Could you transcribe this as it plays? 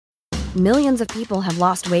Millions of people have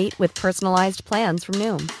lost weight with personalized plans from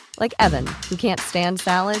Noom. Like Evan, who can't stand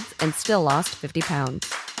salads and still lost 50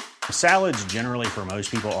 pounds. Salads generally for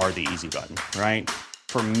most people are the easy button, right?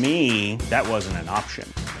 For me, that wasn't an option.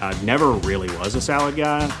 I never really was a salad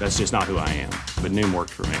guy. That's just not who I am. But Noom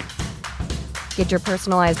worked for me. Get your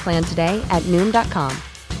personalized plan today at Noom.com.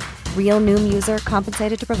 Real Noom user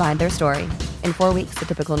compensated to provide their story. In 4 weeks, the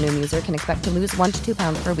typical Noom user can expect to lose 1 to 2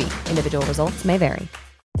 pounds per week. Individual results may vary.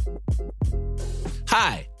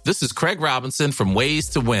 Hi, this is Craig Robinson from Ways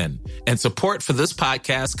to Win, and support for this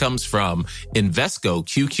podcast comes from Invesco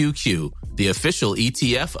QQQ, the official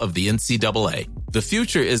ETF of the NCAA. The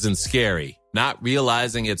future isn't scary. Not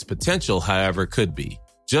realizing its potential, however, could be.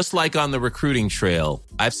 Just like on the recruiting trail,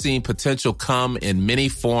 I've seen potential come in many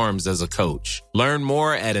forms as a coach. Learn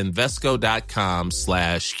more at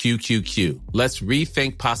Invesco.com/QQQ. Let's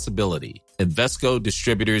rethink possibility. Invesco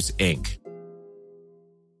Distributors, Inc.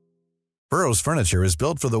 Burrow's furniture is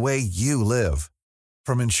built for the way you live.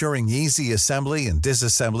 From ensuring easy assembly and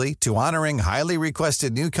disassembly to honoring highly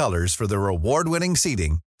requested new colors for their award-winning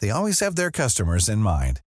seating, they always have their customers in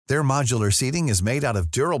mind. Their modular seating is made out of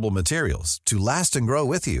durable materials to last and grow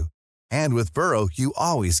with you. And with Burrow, you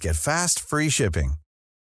always get fast, free shipping.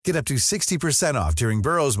 Get up to 60% off during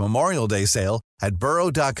Burrow's Memorial Day sale at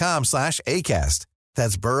burrow.com/ACAST.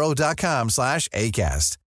 That's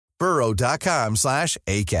burrow.com/ACAST.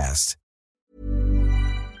 burrow.com/ACAST.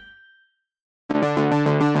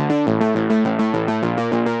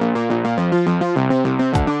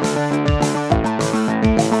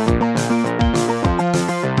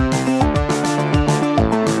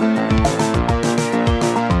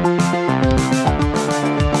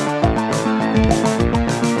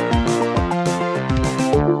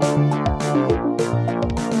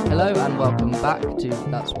 Back to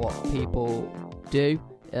That's What People Do.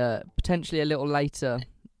 Potentially a little later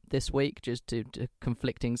this week, just to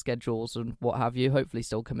conflicting schedules and what have you. Hopefully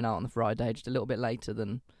still coming out on the Friday, just a little bit later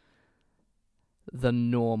than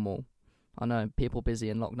normal. I know, people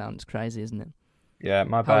busy in lockdown, it's crazy, isn't it? Yeah,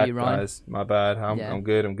 my How are bad, you, Ryan? guys. My bad. I'm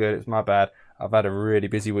good, It's my bad. I've had a really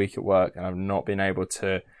busy week at work and I've not been able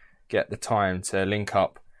to get the time to link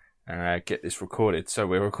up and get this recorded. So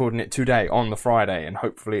we're recording it today on the Friday and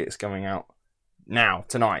hopefully it's going out now,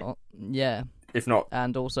 tonight. Yeah. If not,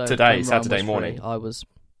 and also today, Saturday morning. I was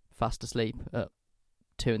fast asleep at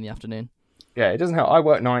 2 p.m. Yeah, it doesn't help. I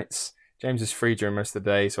work nights. James is free during most of the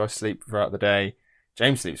day, so I sleep throughout the day.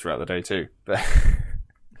 James sleeps throughout the day too. But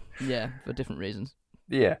yeah, for different reasons.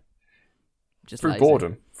 Yeah. Just through lazy.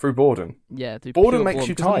 boredom. Yeah, through boredom makes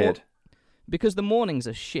you tired. Because the mornings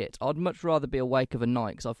are shit. I'd much rather be awake of a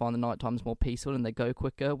night because I find the night times more peaceful and they go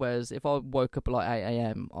quicker. Whereas if I woke up at like 8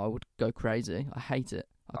 a.m, I would go crazy. I hate it.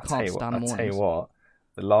 I can't stand mornings. I'll tell you what,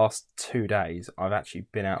 the last 2 days I've actually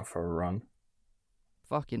been out for a run.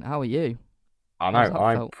 Fucking, how are you? I know,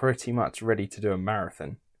 I'm pretty much ready to do a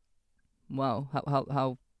marathon. Wow,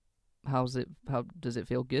 how does it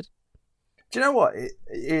feel? Good? Do you know what? It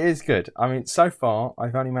is good. I mean, so far,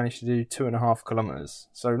 I've only managed to do 2.5 kilometres.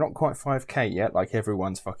 So not quite 5k yet, like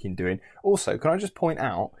everyone's fucking doing. Also, can I just point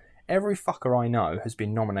out, every fucker I know has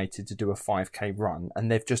been nominated to do a 5k run,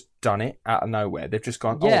 and they've just done it out of nowhere. They've just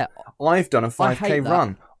gone, I've done a 5k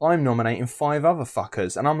run. I'm nominating 5 other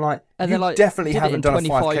fuckers. And I'm like, you definitely haven't done a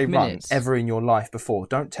 5k run ever in your life before.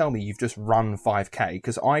 Don't tell me you've just run 5k,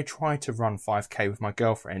 because I tried to run 5k with my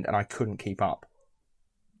girlfriend, and I couldn't keep up.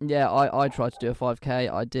 Yeah, I tried to do a 5k.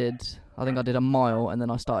 I think I did a mile, and then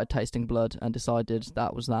I started tasting blood and decided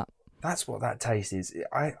that was that. That's what that taste is.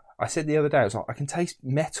 I said the other day, I was like, I can taste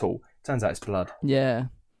metal. Turns out it's blood. Yeah.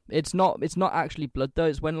 It's not actually blood, though.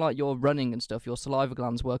 It's when like you're running and stuff, your saliva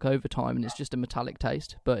glands work overtime, and it's just a metallic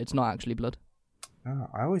taste, but it's not actually blood. Oh,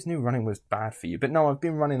 I always knew running was bad for you. But no, I've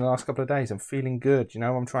been running the last couple of days. I'm feeling good. You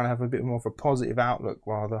know, I'm trying to have a bit more of a positive outlook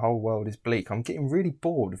while the whole world is bleak. I'm getting really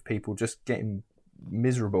bored of people just getting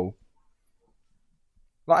miserable.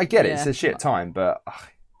 Like, I get it, it's a shit time, but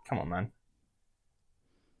come on, man.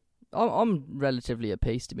 I'm relatively at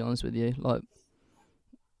peace, to be honest with you. Like,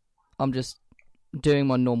 I'm just doing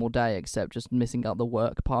my normal day, except just missing out the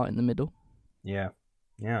work part in the middle. Yeah.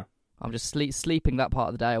 I'm just sleeping that part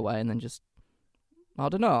of the day away, and then just, I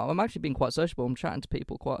don't know, I'm actually being quite sociable. I'm chatting to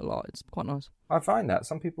people quite a lot. It's quite nice. I find that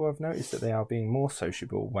some people have noticed that they are being more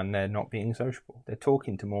sociable when they're not being sociable. They're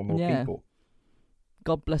talking to more and more people.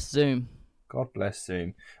 God bless Zoom. God bless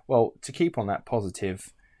Zoom. Well, to keep on that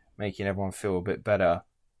positive, making everyone feel a bit better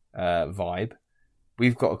vibe,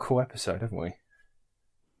 we've got a cool episode, haven't we?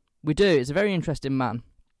 We do. It's a very interesting man.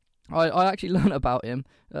 I actually learned about him.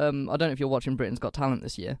 I don't know if you're watching Britain's Got Talent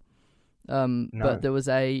this year, No. but there was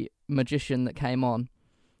a magician that came on,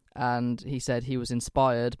 and he said he was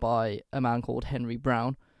inspired by a man called Henry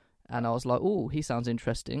Brown. And I was like, oh, he sounds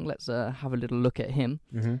interesting. Let's have a little look at him.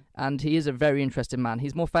 Mm-hmm. And he is a very interesting man.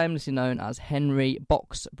 He's more famously known as Henry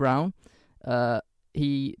Box Brown.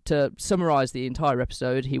 To summarise the entire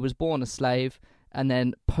episode, he was born a slave and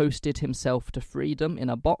then posted himself to freedom in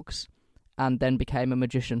a box and then became a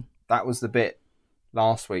magician. That was the bit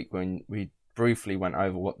last week when we briefly went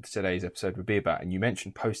over what today's episode would be about, and you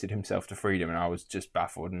mentioned posted himself to freedom, and I was just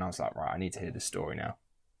baffled, and I was like, right, I need to hear this story now.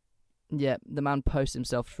 Yeah, the man posts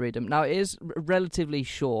himself to freedom. Now, it is relatively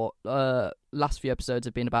short. Last few episodes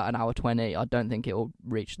have been about an hour 20. I don't think it will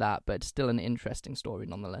reach that, but it's still an interesting story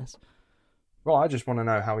nonetheless. Well, I just want to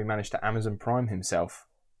know how he managed to Amazon Prime himself.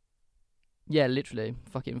 Yeah, literally.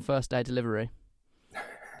 Fucking first day delivery.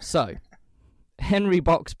 So, Henry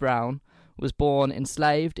Box Brown was born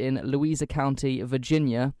enslaved in Louisa County,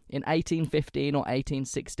 Virginia in 1815 or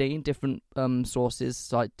 1816. Different sources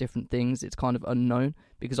cite different things. It's kind of unknown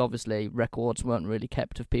because obviously records weren't really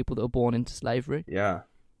kept of people that were born into slavery. Yeah.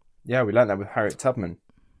 Yeah, we learned that with Harriet Tubman.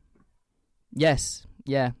 Yes,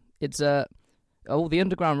 yeah. It's the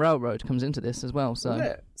Underground Railroad comes into this as well. So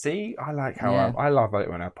yeah. See, I like how I love it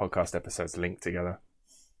when our podcast episodes link together.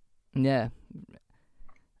 Yeah.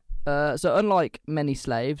 So unlike many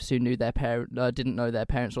slaves who knew their didn't know their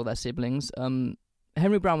parents or their siblings,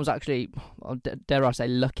 Henry Brown was actually, dare I say,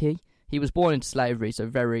 lucky. He was born into slavery, so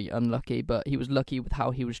very unlucky, but he was lucky with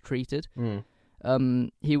how he was treated.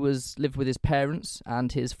 He lived with his parents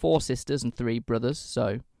and his 4 sisters and 3 brothers,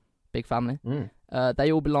 so big family.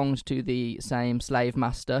 They all belonged to the same slave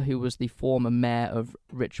master, who was the former mayor of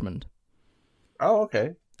Richmond. Oh,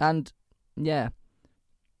 okay. And yeah.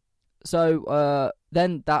 So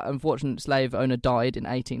then that unfortunate slave owner died in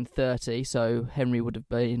 1830, so Henry would have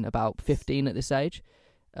been about 15 at this age.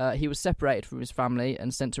 He was separated from his family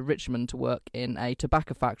and sent to Richmond to work in a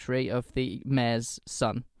tobacco factory of the mayor's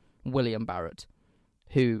son, William Barrett,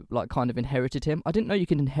 who kind of inherited him. I didn't know you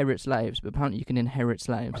could inherit slaves, but apparently you can inherit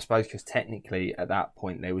slaves. I suppose because technically at that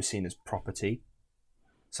point they were seen as property.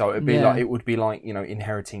 So it would be like,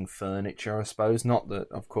 inheriting furniture, I suppose. Not that,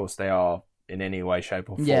 of course, they are in any way, shape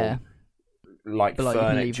or form. Yeah. Like but furniture. You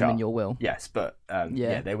can leave them in your will. Yes, but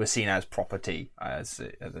they were seen as property at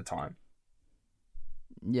the time.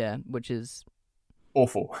 Yeah, which is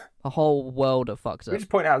awful. A whole world of fucked up. We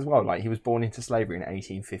just point out as well, he was born into slavery in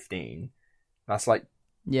 1815. That's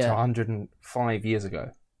 105 years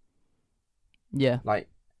ago. Yeah.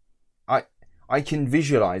 I can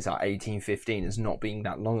visualise that 1815 as not being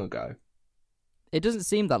that long ago. It doesn't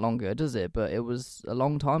seem that long ago, does it? But it was a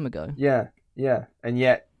long time ago. Yeah. And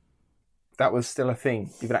yet, that was still a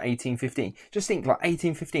thing, even at 1815. Just think,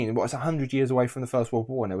 1815, it's 100 years away from the First World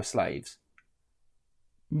War and there were slaves.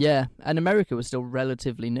 Yeah, and America was still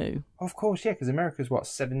relatively new. Of course, yeah, because America's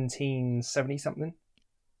 1770-something?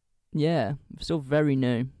 Yeah, still very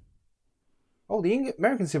new. Oh, the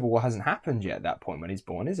American Civil War hasn't happened yet at that point when he's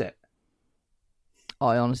born, is it?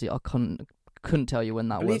 I couldn't tell you when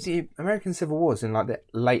that was. The American Civil War was in the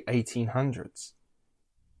late 1800s.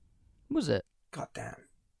 Was it? God damn.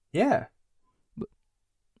 Yeah.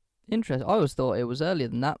 Interesting. I always thought it was earlier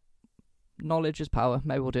than that. Knowledge is power.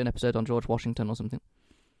 Maybe we'll do an episode on George Washington or something.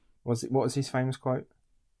 What was his famous quote?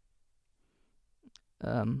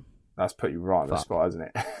 That's put you right on the spot, isn't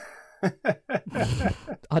it?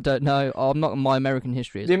 I don't know. I'm not. My American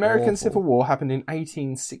history is The American awful. Civil War happened in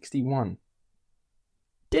 1861.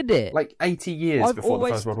 Did it? 80 years before the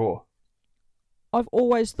First World War. I've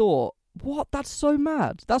always thought, what? That's so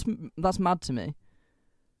mad. That's mad to me.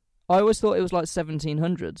 I always thought it was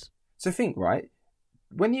 1700s. So think, right?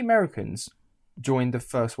 When the Americans joined the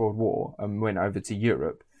First World War and went over to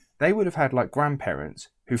Europe, they would have had grandparents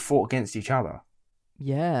who fought against each other.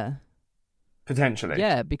 Yeah. Potentially.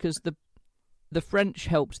 Yeah, because the French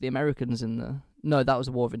helped the Americans in the... No, that was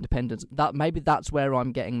the War of Independence. Maybe that's where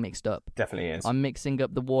I'm getting mixed up. Definitely is. I'm mixing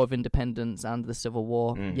up the War of Independence and the Civil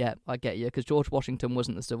War. Yeah, I get you. Because George Washington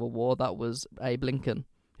wasn't the Civil War. That was Abe Lincoln,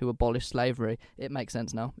 who abolished slavery. It makes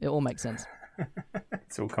sense now. It all makes sense.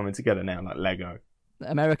 It's all coming together now like Lego.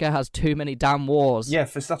 America has too many damn wars. Yeah,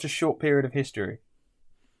 for such a short period of history.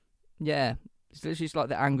 Yeah. It's literally just like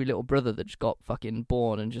the angry little brother that just got fucking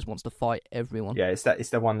born and just wants to fight everyone. Yeah, it's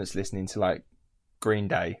the one that's listening to Green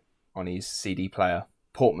Day on his CD player,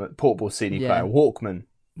 portable CD player, Walkman.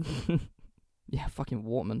 Yeah, fucking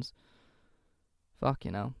Walkmans.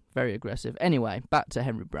 Fucking hell, very aggressive. Anyway, back to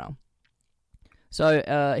Henry Brown. So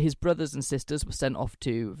his brothers and sisters were sent off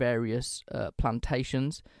to various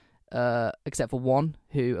plantations, except for one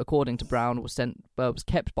who, according to Brown, was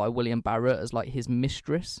kept by William Barrett as his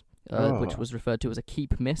mistress, which was referred to as a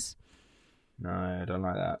keep miss. No, I don't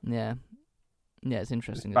like that. Yeah, it's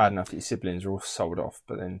interesting. It's bad enough that your siblings are all sold off,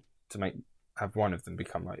 but then to have one of them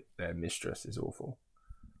become like their mistress is awful.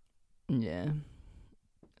 Yeah.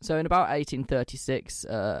 So in about 1836,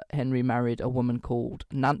 Henry married a woman called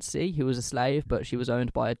Nancy, who was a slave, but she was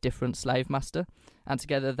owned by a different slave master, and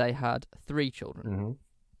together they had 3 children. Mm-hmm.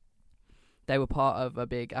 They were part of a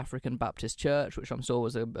big African Baptist church, which I'm sure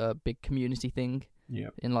was a big community thing. Yeah.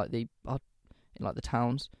 In like the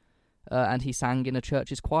towns, and he sang in a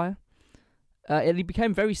church's choir. And he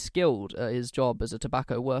became very skilled at his job as a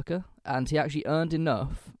tobacco worker, and he actually earned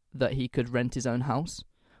enough that he could rent his own house,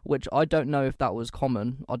 which I don't know if that was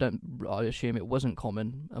common. I assume it wasn't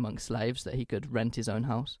common amongst slaves that he could rent his own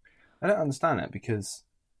house. I don't understand that because,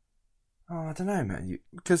 I don't know, man.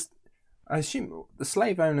 Because I assume the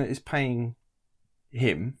slave owner is paying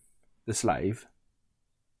him, the slave,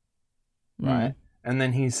 right? And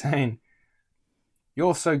then he's saying,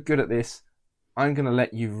 "You're so good at this, I'm going to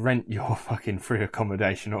let you rent your fucking free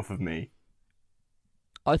accommodation off of me."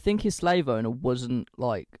 I think his slave owner wasn't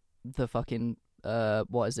like the fucking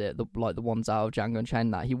what is it? The ones out of Django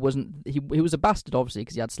Unchained. That he wasn't. He was a bastard, obviously,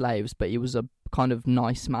 because he had slaves, but he was a kind of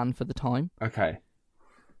nice man for the time. Okay.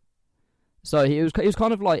 So he was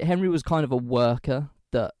kind of like Henry was kind of a worker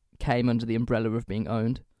that came under the umbrella of being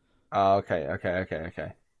owned. Oh,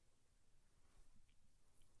 okay.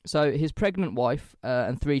 So his pregnant wife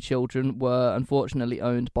and 3 children were unfortunately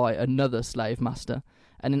owned by another slave master.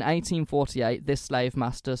 And in 1848, this slave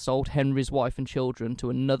master sold Henry's wife and children to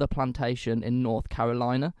another plantation in North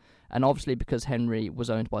Carolina. And obviously because Henry was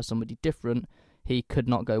owned by somebody different, he could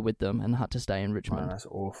not go with them and had to stay in Richmond. Man, that's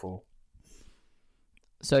awful.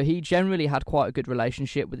 So he generally had quite a good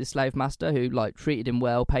relationship with his slave master, who treated him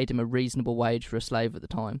well, paid him a reasonable wage for a slave at the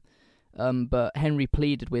time. But Henry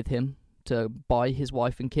pleaded with him to buy his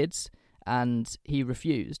wife and kids, and he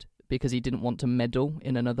refused because he didn't want to meddle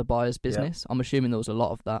in another buyer's business. I'm assuming there was a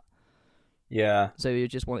lot of that. Yeah. So he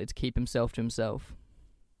just wanted to keep himself to himself.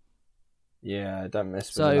 Yeah, don't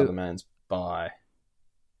mess with another man's buy.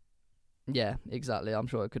 Yeah, exactly. I'm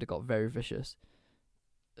sure it could have got very vicious.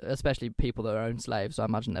 Especially people that own slaves. I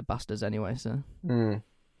imagine they're bastards anyway, so...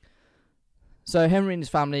 So Henry and his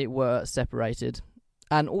family were separated.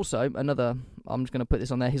 And also, I'm just going to put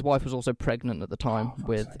this on there, his wife was also pregnant at the time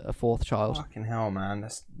with a 4th child. Fucking hell, man.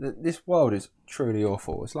 This world is truly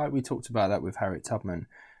awful. It's like we talked about that with Harriet Tubman,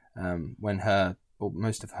 when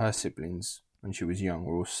most of her siblings, when she was young,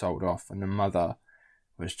 were all sold off. And the mother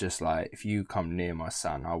was just like, if you come near my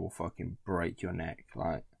son, I will fucking break your neck.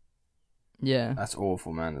 Yeah. That's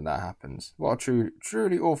awful, man, that happens. What a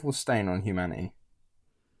truly awful stain on humanity.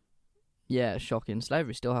 Yeah, shocking.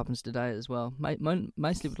 Slavery still happens today as well.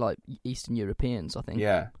 Mostly with Eastern Europeans, I think.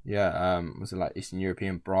 Yeah. Was it Eastern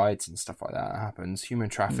European brides and stuff like that? That happens. Human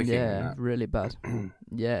trafficking. Yeah, really bad.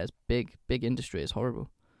 Yeah, it's big industry. It's horrible.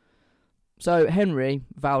 So Henry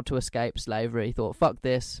vowed to escape slavery. He thought, fuck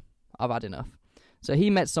this, I've had enough. So he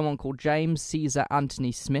met someone called James Caesar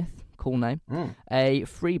Anthony Smith, cool name, a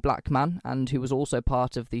free black man, and who was also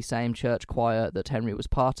part of the same church choir that Henry was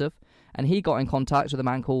part of. And he got in contact with a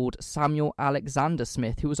man called Samuel Alexander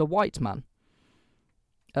Smith, who was a white man.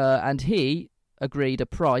 And he agreed a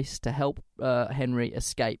price to help Henry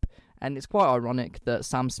escape. And it's quite ironic that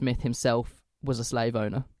Sam Smith himself was a slave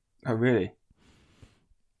owner. Oh, really?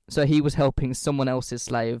 So he was helping someone else's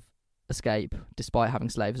slave escape, despite having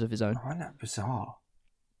slaves of his own. I find that bizarre.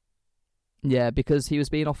 Yeah, because he was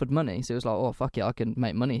being offered money. So he was like, oh, fuck it, I can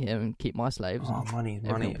make money here and keep my slaves. Oh, money.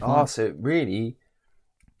 So really...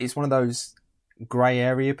 It's one of those grey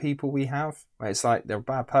area people we have, where it's like they're a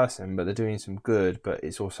bad person, but they're doing some good, but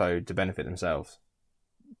it's also to benefit themselves.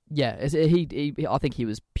 Yeah, I think he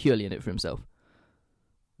was purely in it for himself.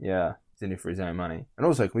 Yeah, he's in it for his own money. And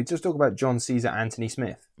also, can we just talk about John Caesar Anthony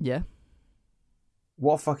Smith? Yeah.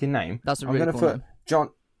 What a fucking name. That's a really cool name.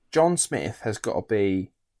 John Smith has got to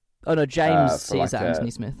be... Oh no, James Caesar Anthony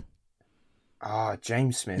Smith.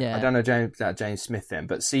 James Smith. Yeah. I don't know James Smith then,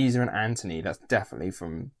 but Caesar and Anthony, that's definitely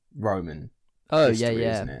from Roman history,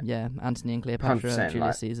 isn't it? Yeah. Anthony and Cleopatra,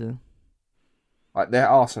 Julius Caesar. There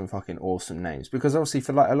are some fucking awesome names, because obviously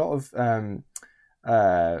for a lot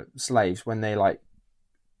of slaves, when they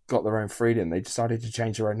got their own freedom, they decided to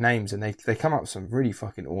change their own names, and they come up with some really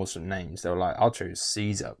fucking awesome names. They were like, I'll choose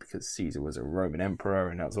Caesar because Caesar was a Roman emperor,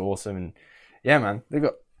 and that's awesome. And yeah, man, they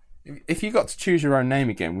got. If you got to choose your own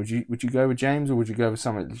name again, would you go with James, or would you go with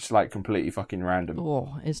something just completely fucking random?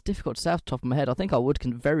 Oh, it's difficult to say off the top of my head. I think I would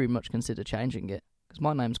very much consider changing it, because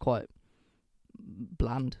my name's quite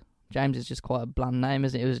bland. James is just quite a bland name,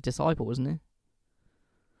 isn't it? He was a disciple, wasn't he?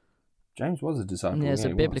 James was a disciple. Yeah, it's a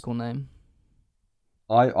biblical name.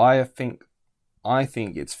 I think I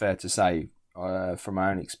think it's fair to say, from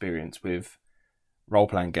my own experience with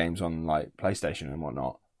role-playing games on like PlayStation and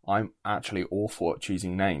whatnot, I'm actually awful at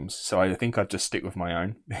choosing names. So I think I'd just stick with my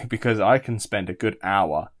own because I can spend a good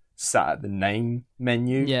hour sat at the name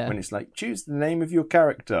menu when it's like, choose the name of your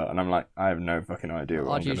character. And I'm like, I have no fucking idea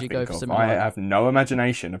what I'd usually go for something I like... have no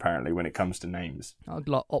imagination, apparently, when it comes to names. I'd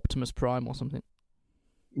like Optimus Prime or something.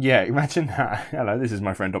 Yeah, imagine that. Hello, this is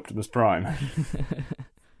my friend Optimus Prime.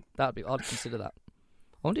 I'd consider that.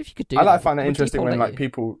 I wonder if you could do that. I find that interesting when like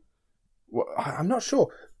people... Well, I'm not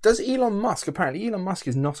sure. Does Elon Musk... Apparently, Elon Musk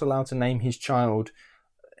is not allowed to name his child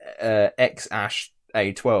X-Ash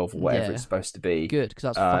A12 or whatever it's supposed to be. Good, because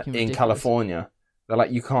that's fucking ridiculous. In California. They're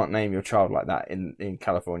like, you can't name your child like that. In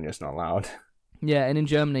California, it's not allowed. Yeah, and in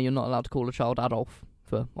Germany, you're not allowed to call a child Adolf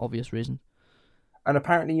for obvious reasons. And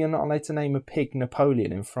apparently you're not allowed to name a pig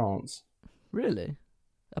Napoleon in France. Really?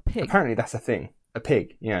 A pig? Apparently that's a thing. A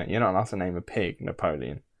pig. Yeah, you're not allowed to name a pig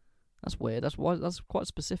Napoleon. That's weird. That's quite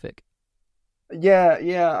specific. Yeah.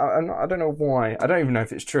 I don't know why. I don't even know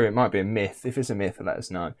if it's true. It might be a myth. If it's a myth, let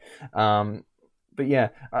us know. But yeah,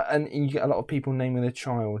 and you get a lot of people naming their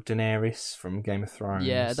child Daenerys from Game of Thrones.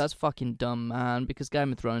 Yeah, that's fucking dumb, man, because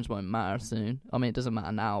Game of Thrones won't matter soon. I mean, it doesn't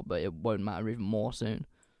matter now, but it won't matter even more soon.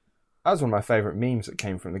 That was one of my favourite memes that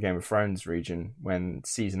came from the Game of Thrones region when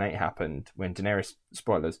Season 8 happened, when Daenerys,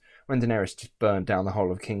 spoilers, when Daenerys just burned down the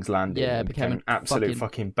whole of King's Landing and became an absolute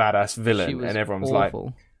fucking badass villain, and everyone was awful.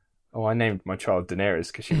 Like, oh, I named my child Daenerys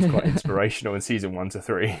because she was quite inspirational in Season 1 to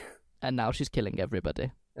 3. And now she's killing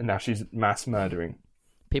everybody. And now she's mass murdering.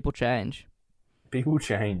 People change. People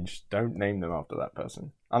change. Don't name them after that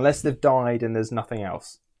person. Unless they've died and there's nothing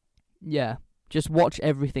else. Yeah, just watch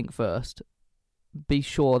everything first. Be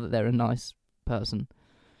sure that they're a nice person.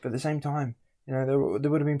 But at the same time, you know, there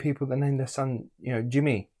would have been people that named their son, you know,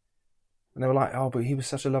 Jimmy. And they were like, oh, but he was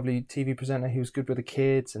such a lovely TV presenter. He was good with the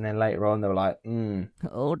kids. And then later on, they were like,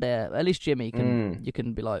 oh, dear. At least Jimmy, you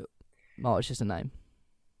can be like, oh, it's just a name.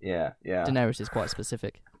 Yeah. Daenerys is quite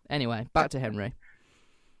specific. Anyway, back to Henry.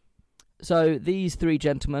 So these three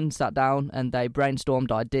gentlemen sat down and they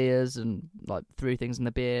brainstormed ideas and like threw things in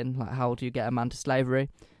the bin, like how do you get a man to slavery,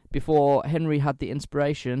 before Henry had the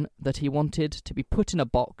inspiration that he wanted to be put in a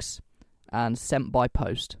box and sent by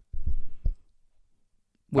post.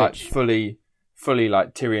 Which... Like fully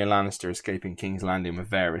like Tyrion Lannister escaping King's Landing with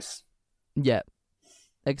Varys. Yeah.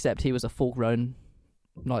 Except he was a full-grown,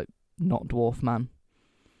 like, not dwarf man.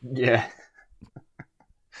 Yeah.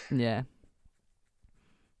 Yeah.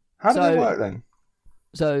 How did it work then?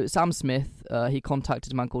 So Sam Smith, he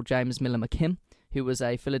contacted a man called James Miller McKim, who was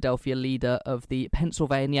a Philadelphia leader of the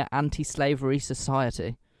Pennsylvania Anti-Slavery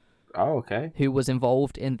Society. Oh, okay. Who was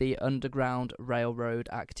involved in the Underground Railroad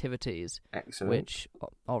activities. Excellent. Which,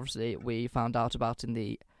 obviously, we found out about in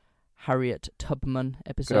the Harriet Tubman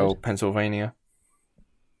episode. Good old Pennsylvania.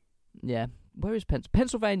 Yeah. Where is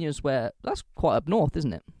Pennsylvania's where... That's quite up north,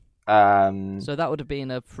 isn't it? So that would have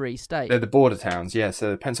been a free state. They're the border towns, yeah.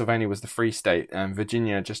 So Pennsylvania was the free state, and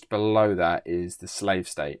Virginia, just below that, is the slave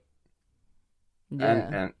state. Yeah.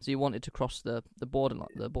 And so you wanted to cross the border, like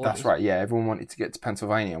the borders. That's right. Yeah, everyone wanted to get to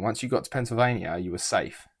Pennsylvania. Once you got to Pennsylvania, you were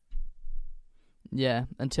safe. Yeah,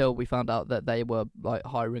 until we found out that they were like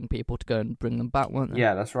hiring people to go and bring them back, weren't they?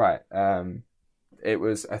 Yeah, that's right. It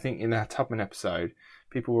was, I think, in that Tubman episode,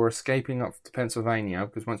 people were escaping up to Pennsylvania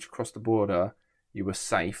because once you crossed the border, you were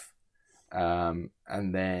safe. And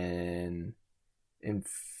then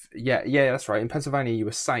that's right. In Pennsylvania, you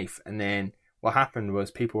were safe, and then what happened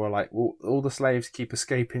was people were like, well, all the slaves keep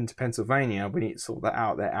escaping to Pennsylvania. We need to sort that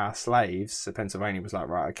out. They're our slaves. So Pennsylvania was like,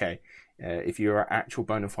 right, okay, if you're an actual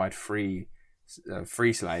bona fide free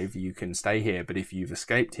slave, you can stay here. But if you've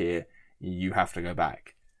escaped here, you have to go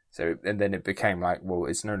back. So, and then it became like, well,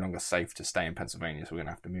 it's no longer safe to stay in Pennsylvania, so we're going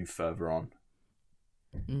to have to move further on.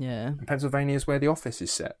 Yeah. And Pennsylvania is where the office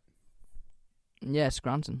is set. Yeah,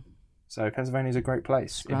 Scranton. So Pennsylvania is a great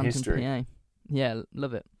place Scranton, in history. PA. Yeah,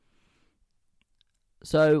 love it.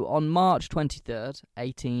 So on March 23rd,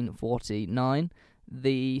 1849,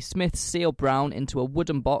 the Smiths sealed Brown into a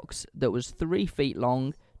wooden box that was 3 feet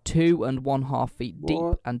long, 2.5 feet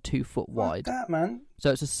deep, and 2 foot wide. Like that, man. So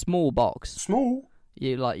it's a small box. Small?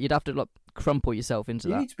 You'd have to crumple yourself into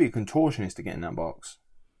that. You need to be a contortionist to get in that box.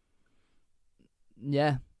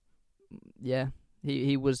 Yeah.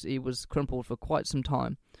 He was crumpled for quite some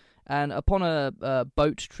time, and upon a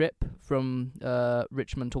boat trip from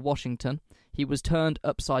Richmond to Washington, he was turned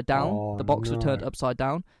upside down. The box was turned upside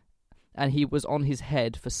down, and he was on his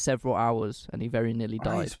head for several hours, and he very nearly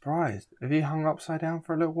died. I'm surprised. If you hung upside down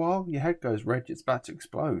for a little while, your head goes red. It's about to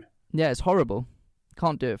explode. Yeah, it's horrible.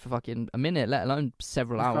 can't do it for fucking a minute, let alone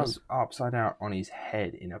several hours. Upside down on his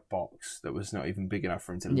head in a box that was not even big enough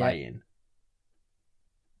for him to lay in.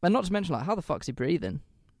 And not to mention, like, how the fuck's he breathing?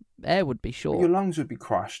 Air would be short. Your lungs would be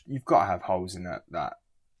crushed. You've got to have holes in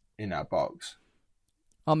that box.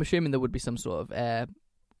 I'm assuming there would be some sort of air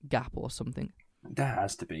gap or something. There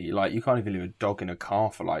has to be. Like, you can't even leave a dog in a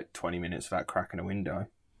car for like 20 minutes without cracking a window.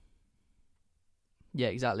 Yeah,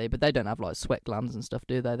 exactly. But they don't have like sweat glands and stuff,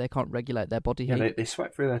 do they? They can't regulate their body heat. Yeah, they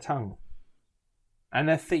sweat through their tongue. And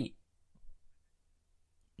their feet.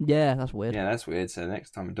 Yeah, that's weird. Yeah, that's weird. So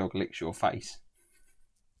next time a dog licks your face.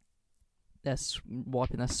 They're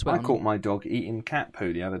wiping their sweat. I caught my dog eating cat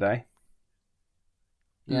poo the other day.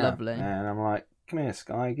 Yeah, lovely. And I'm like, come here,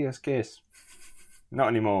 Sky, give us a kiss. Not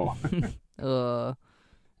anymore. Yeah,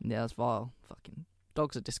 that's vile. Fucking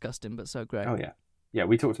dogs are disgusting, but so great. Oh, yeah. Yeah,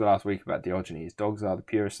 we talked last week about Diogenes. Dogs are the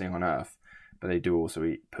purest thing on earth, but they do also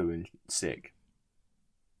eat poo and sick.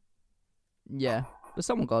 Yeah, but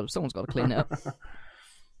someone's got to clean it up.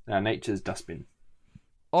 Nature's dustbin.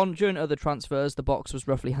 During other transfers, the box was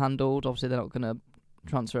roughly handled. Obviously, they're not going to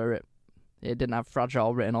transfer it. It didn't have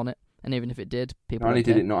fragile written on it, and even if it did, people. Not only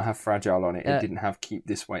did it not have fragile on it, it didn't have keep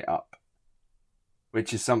this way up,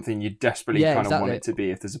 which is something you desperately kind of want it to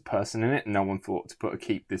be. If there's a person in it, no one thought to put a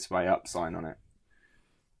keep this way up sign on it.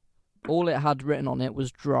 All it had written on it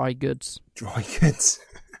was dry goods. Dry goods.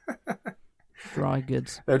 Dry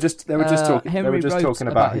goods. They were just talking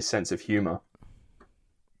about his sense of humour.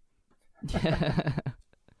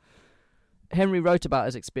 Henry wrote about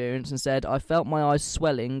his experience and said, I felt my eyes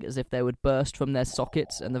swelling as if they would burst from their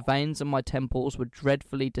sockets, and the veins on my temples were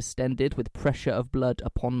dreadfully distended with pressure of blood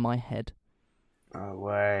upon my head. Oh,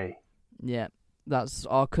 way. Yeah,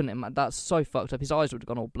 I couldn't imagine. That's so fucked up. His eyes would have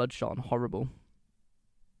gone all bloodshot and horrible.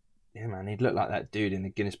 Yeah, man, he'd look like that dude in the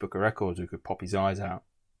Guinness Book of Records who could pop his eyes out.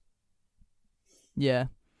 Yeah.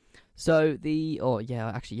 So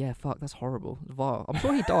fuck, that's horrible. Vile. I'm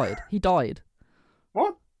sure he died. He died.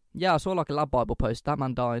 What? Yeah, I saw like a Lab Bible post. That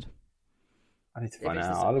man died. I need to find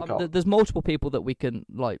out. There's multiple people that we can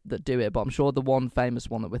that do it, but I'm sure the one famous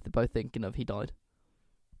one that we're both thinking of, he died.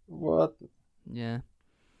 What? Yeah.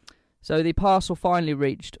 So the parcel finally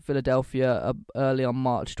reached Philadelphia early on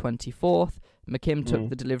March 24th. McKim took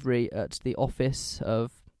the delivery at the office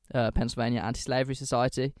of Pennsylvania Anti-Slavery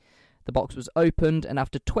Society. The box was opened, and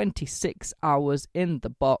after 26 hours in the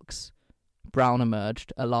box, Brown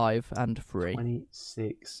emerged alive and free.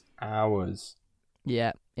 26 hours.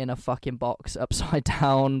 Yeah, in a fucking box, upside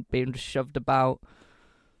down, being shoved about.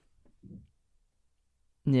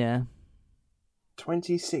 Yeah.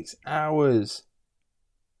 26 hours.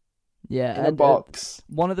 Yeah. In a box.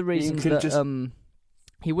 One of the reasons that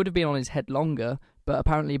he would have been on his head longer, but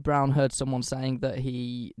apparently Brown heard someone saying that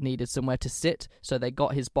he needed somewhere to sit, so they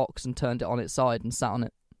got his box and turned it on its side and sat on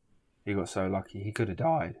it. He got so lucky. He could have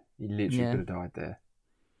died. He literally could have died there.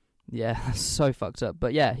 Yeah, that's so fucked up.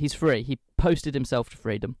 But yeah, he's free. He posted himself to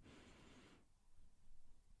freedom.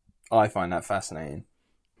 I find that fascinating.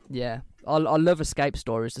 Yeah. I love escape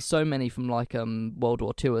stories. There's so many from World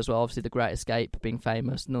War II as well. Obviously, The Great Escape being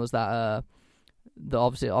famous. And there was that,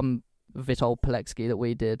 obviously, Witold Pilecki that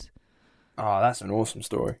we did. Oh, that's an awesome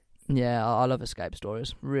story. Yeah, I love escape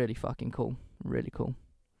stories. Really fucking cool. Really cool.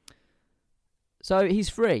 So he's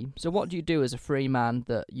free. So what do you do as a free man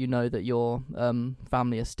that you know that your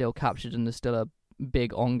family is still captured and there's still a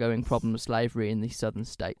big ongoing problem of slavery in the southern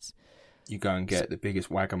states? You go and get the biggest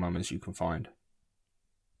wagamamas you can find.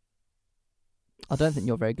 I don't think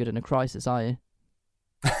you're very good in a crisis, are you?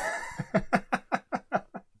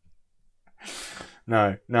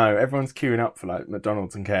 No. Everyone's queuing up for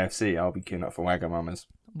McDonald's and KFC. I'll be queuing up for Wagamamas.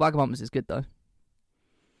 Wagamamas is good though.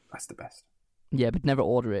 That's the best. Yeah, but never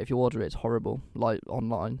order it. If you order it, it's horrible. Like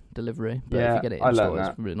online delivery. But if you get it I in store,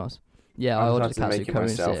 that. it's really nice. Yeah, I ordered a katsu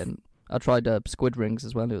curry and I tried squid rings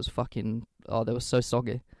as well. It was fucking... Oh, they were so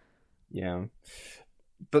soggy. Yeah.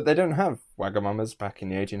 But they don't have Wagamamas back in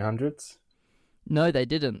the 1800s. No, they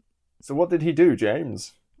didn't. So what did he do,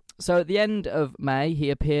 James? So at the end of May, he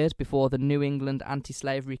appeared before the New England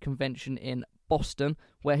Anti-Slavery Convention in Boston,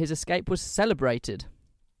 where his escape was celebrated.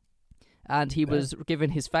 And he was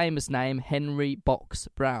given his famous name, Henry Box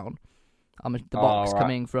Brown. The box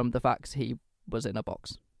coming from the fact he was in a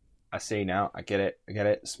box. I see now. I get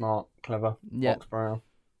it. Smart, clever. Yeah. Box Brown.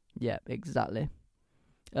 Yeah, exactly.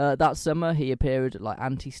 That summer, he appeared at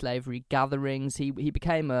anti-slavery gatherings. He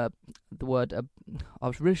became I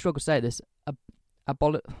was really struggling to say this.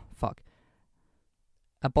 Abolished.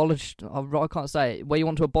 I can't say it. Where you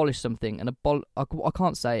want to abolish something and I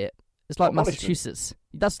can't say it. It's like Massachusetts.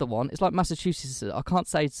 That's the one. It's like Massachusetts. I can't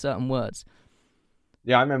say certain words.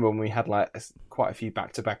 Yeah, I remember when we had like quite a few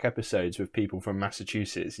back-to-back episodes with people from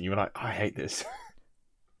Massachusetts, and you were like, I hate this.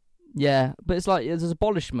 Yeah, but it's like there's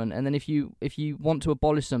abolishment, and then if you want to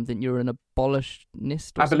abolish something, you're an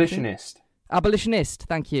abolitionist. Or Abolitionist. Something? Abolitionist.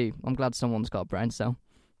 Thank you. I'm glad someone's got a brain cell.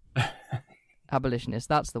 Abolitionist.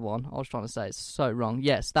 That's the one I was trying to say. It's so wrong.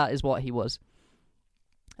 Yes, that is what he was.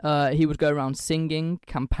 He would go around singing,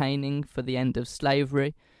 campaigning for the end of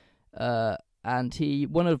slavery, and he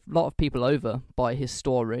won a lot of people over by his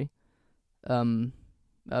story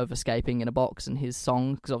of escaping in a box and his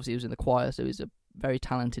song, because obviously he was in the choir, so he was a very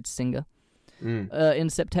talented singer. In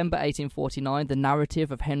September 1849, the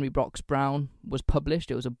narrative of Henry Box Brown was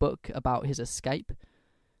published. It was a book about his escape,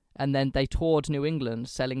 and then they toured New England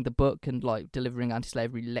selling the book and like delivering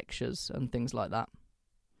anti-slavery lectures and things like that.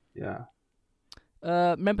 Yeah.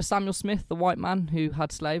 Remember Samuel Smith, the white man who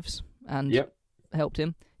had slaves and helped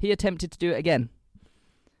him? He attempted to do it again.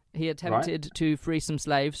 He attempted to free some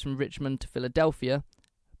slaves from Richmond to Philadelphia,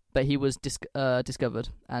 but he was discovered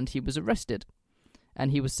and he was arrested.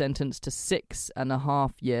 And he was sentenced to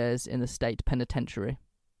 6.5 years in the state penitentiary.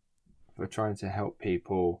 For trying to help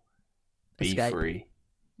people be free.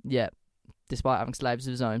 Yeah, despite having slaves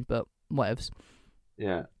of his own, but whatevs.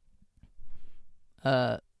 Yeah.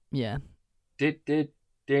 Yeah. Did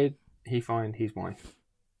he find his wife?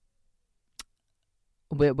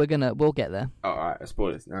 We'll get there. Oh, alright,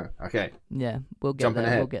 spoilers. No, okay. Yeah, we'll get Jumping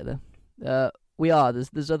there. ahead. We'll get there. We are.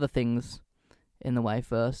 There's other things in the way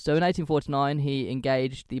first. So in 1849, he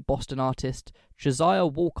engaged the Boston artist Josiah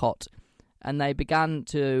Walcott, and they began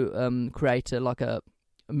to create a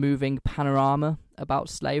moving panorama about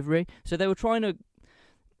slavery. So they were trying to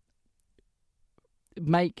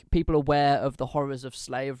make people aware of the horrors of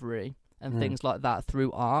slavery and things like that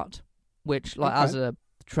through art, which, like, as a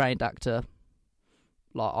trained actor,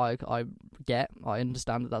 like I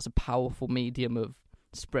understand that that's a powerful medium of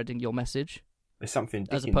spreading your message. It's something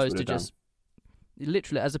Dickens as opposed to would have just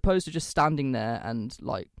literally, as opposed to just standing there and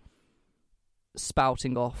like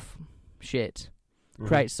spouting off shit.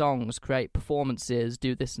 Create songs, create performances,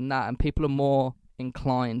 do this and that, and people are more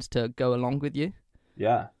inclined to go along with you.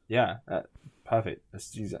 Yeah, perfect.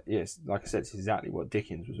 Yes, like I said, it's exactly what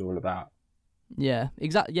Dickens was all about. Yeah,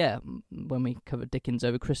 exactly. Yeah, when we covered Dickens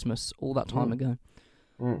over Christmas all that time ago.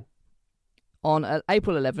 On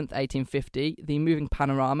April 11th, 1850, the moving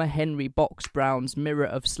panorama Henry Box Brown's Mirror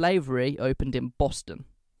of Slavery opened in Boston,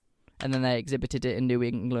 and then they exhibited it in New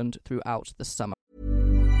England throughout the summer.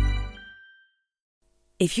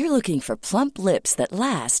 If you're looking for plump lips that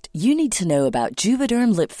last, you need to know about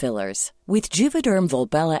Juvederm lip fillers. With Juvederm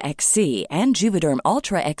Volbella XC and Juvederm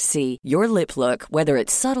Ultra XC, your lip look, whether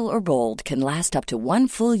it's subtle or bold, can last up to 1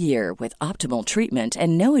 full year with optimal treatment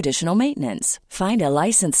and no additional maintenance. Find a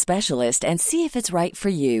licensed specialist and see if it's right for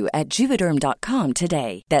you at Juvederm.com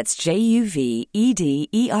today. That's JUVEDERM.com.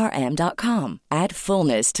 Add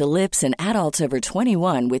fullness to lips in adults over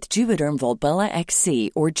 21 with Juvederm Volbella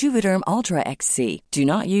XC or Juvederm Ultra XC. Do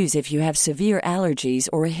not use if you have severe allergies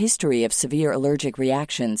or a history of severe allergic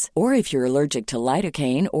reactions, or if you're allergic to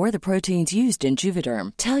lidocaine or the proteins used in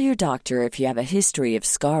Juvederm. Tell your doctor if you have a history of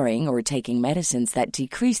scarring or taking medicines that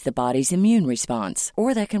decrease the body's immune response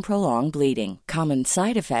or that can prolong bleeding. Common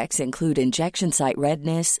side effects include injection site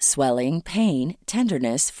redness, swelling, pain,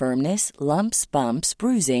 tenderness, firmness, lumps, bumps,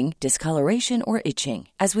 bruising, discoloration, or itching.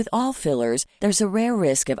 As with all fillers, there's a rare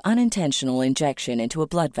risk of unintentional injection into a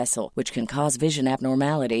blood vessel, which can cause vision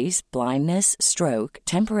abnormalities, blindness, stroke,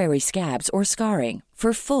 temporary scabs, or scarring.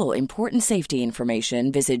 For full, important safety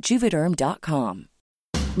information, visit Juvederm.com.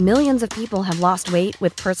 Millions of people have lost weight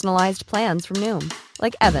with personalized plans from Noom.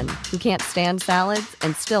 Like Evan, who can't stand salads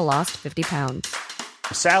and still lost 50 pounds.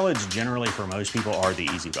 Salads generally for most people are the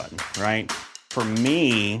easy button, right? For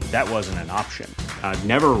me, that wasn't an option. I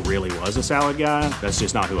never really was a salad guy. That's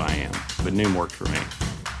just not who I am. But Noom worked for me.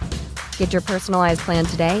 Get your personalized plan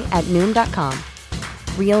today at Noom.com.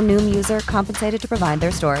 Real Noom user compensated to provide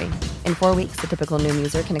their story. In 4 weeks, the typical Noom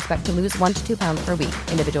user can expect to lose 1 to 2 pounds per week.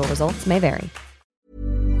 Individual results may vary.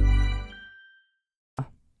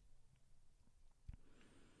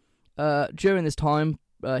 During this time,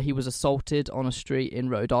 he was assaulted on a street in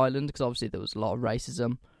Rhode Island, because obviously there was a lot of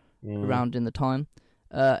racism around in the time.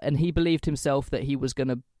 And he believed himself that he was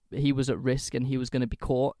at risk and he was going to be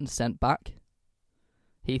caught and sent back.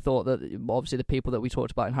 He thought that, obviously, the people that we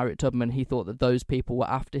talked about in Harriet Tubman, he thought that those people were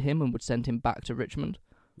after him and would send him back to Richmond.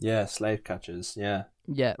 Yeah, slave catchers, yeah.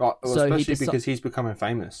 Yeah. Right, well, so especially because he's becoming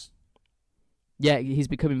famous. Yeah, he's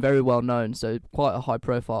becoming very well known, so quite a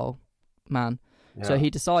high-profile man. Yeah. So he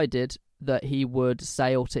decided that he would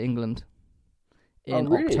sail to England in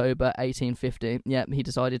really? October 1850. Yeah, he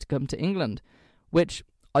decided to come to England, which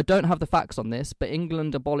I don't have the facts on this, but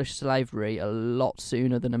England abolished slavery a lot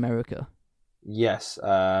sooner than America. Yes,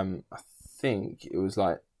 I think it was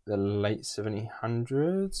like the late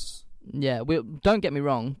 1700s. Yeah, don't get me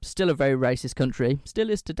wrong, still a very racist country, still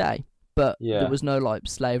is today, but there was no like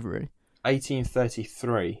slavery.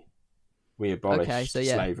 1833, we abolished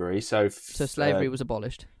slavery. So slavery was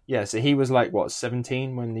abolished. Yeah, so he was like, what,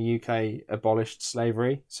 17 when the UK abolished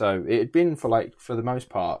slavery? So it had been for the most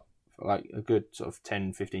part, for like a good sort of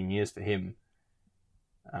 10, 15 years for him.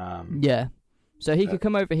 Yeah. So he could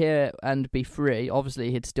come over here and be free.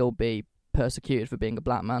 Obviously, he'd still be persecuted for being a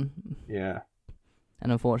black man. Yeah.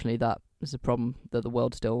 And unfortunately, that is a problem that the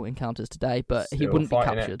world still encounters today. But he Still wouldn't be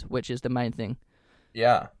fighting captured, which is the main thing.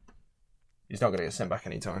 Yeah. He's not going to get sent back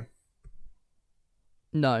anytime.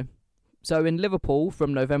 No. So in Liverpool,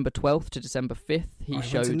 from November 12th to December 5th, he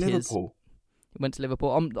showed went to his... Liverpool. He went to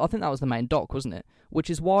Liverpool. I think that was the main dock, wasn't it? Which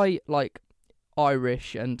is why, like,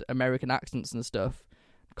 Irish and American accents and stuff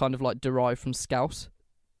kind of, like, derive from Scouse.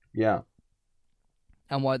 Yeah.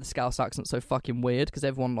 And why the Scouse accent's so fucking weird, because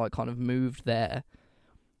everyone, like, kind of moved there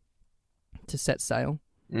to set sail.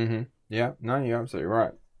 Mm-hmm. Yeah, no, you're absolutely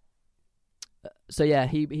right. So, yeah,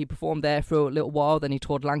 he performed there for a little while, then he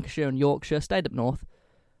toured Lancashire and Yorkshire, stayed up north.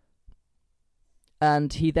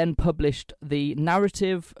 And he then published The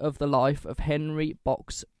Narrative of the Life of Henry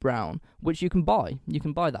Box Brown, which you can buy. You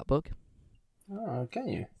can buy that book. Oh, can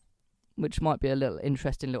you? Which might be a little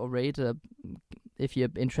interesting little read if you're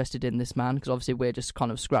interested in this man, because obviously we're just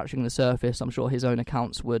kind of scratching the surface. I'm sure his own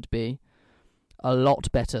accounts would be a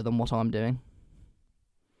lot better than what I'm doing.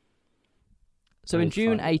 So in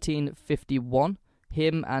June 1851,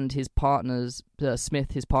 him and his partners,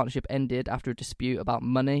 Smith, his partnership ended after a dispute about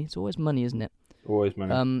money. It's always money, isn't it? Always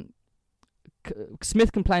money.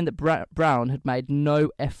 Smith complained that Brown had made no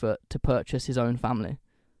effort to purchase his own family.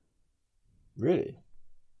 Really?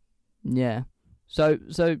 Yeah. So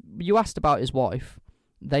you asked about his wife.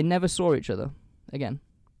 They never saw each other again.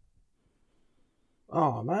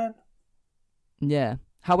 Oh, man. Yeah.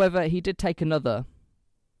 However, he did take another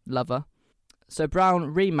lover. So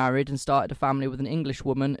Brown remarried and started a family with an English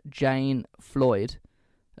woman, Jane Floyd.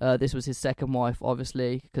 This was his second wife,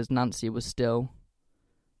 obviously, because Nancy was still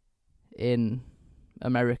in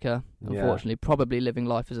America, unfortunately, probably living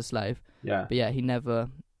life as a slave. Yeah. But yeah, he never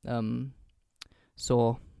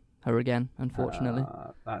saw her again, unfortunately.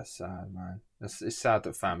 That's sad, man. It's sad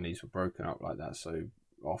that families were broken up like that so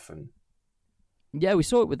often. Yeah, we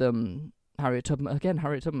saw it with Harriet Tubman. Again,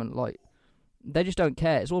 Harriet Tubman, like, they just don't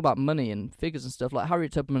care. It's all about money and figures and stuff. Like,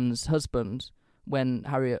 Harriet Tubman's husband, when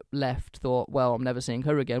Harriet left, thought, well, I'm never seeing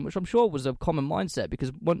her again, which I'm sure was a common mindset,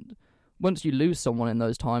 because once you lose someone in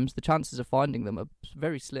those times, the chances of finding them are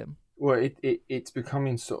very slim. Well, it's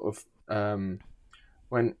becoming sort of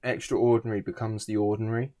when extraordinary becomes the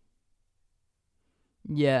ordinary.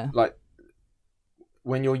 Yeah. Like,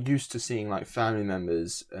 when you're used to seeing, like, family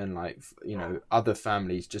members and, like, you know, other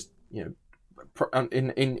families just, you know,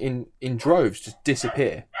 in droves just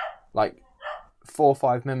disappear. Like, 4 or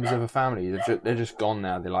 5 members of a family, they're just gone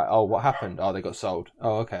now. They're like, oh, what happened? Oh, they got sold.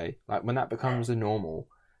 Oh, okay. Like, when that becomes the normal,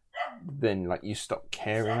 then, like, you stop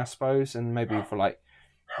caring, I suppose. And maybe for, like,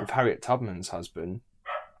 with Harriet Tubman's husband,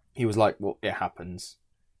 he was like, well, it happens,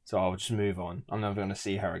 so I'll just move on. I'm never going to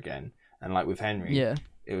see her again. And, like, with Henry,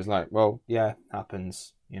 it was like, well, yeah,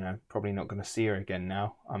 happens. You know, probably not going to see her again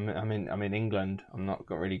now. I'm in England. I'm not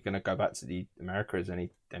really going to go back to the Americas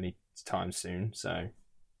any time soon. So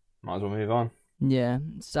might as well move on. Yeah,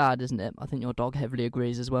 it's sad, isn't it? I think your dog heavily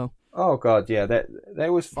agrees as well. Oh God, yeah. They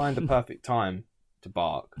always find the perfect time to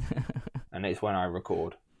bark, and it's when I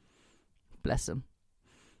record. Bless them.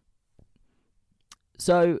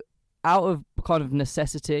 So, out of kind of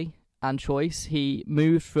necessity and choice, he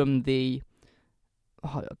moved from the...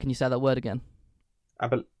 can you say that word again?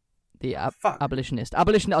 Abolitionist. I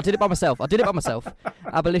did it by myself.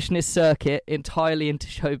 Abolitionist circuit entirely into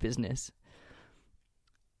show business.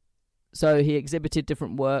 So he exhibited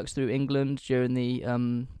different works through England during the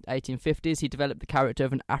 1850s. He developed the character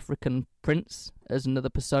of an African prince as another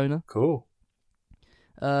persona. Cool.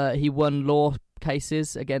 He won law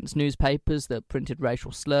cases against newspapers that printed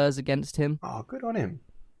racial slurs against him. Oh, good on him.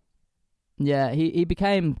 Yeah, he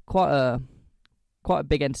became quite a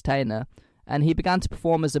big entertainer, and he began to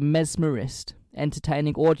perform as a mesmerist,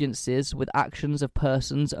 entertaining audiences with actions of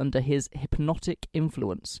persons under his hypnotic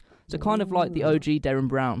influence. So kind of like the OG Derren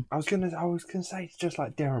Brown. I was gonna say it's just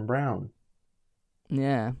like Derren Brown.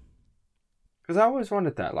 Yeah. Because I always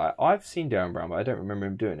wondered that. Like, I've seen Derren Brown, but I don't remember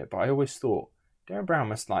him doing it. But I always thought Derren Brown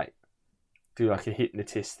must, like, do like a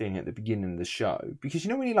hypnotist thing at the beginning of the show, because you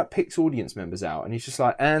know when he like picks audience members out and he's just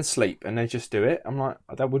like, and sleep, and they just do it. I'm like,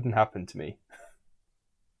 that wouldn't happen to me.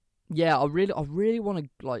 Yeah, I really want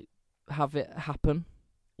to like have it happen.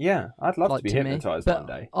 Yeah, I'd love like, to be to hypnotised me. one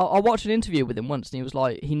day. I watched an interview with him once, and he was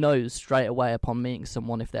like, he knows straight away upon meeting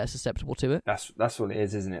someone if they're susceptible to it. That's what it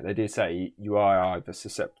is, isn't it? They do say you are either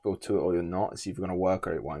susceptible to it or you're not. It's either going to work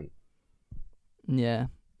or it won't. Yeah,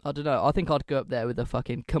 I don't know. I think I'd go up there with a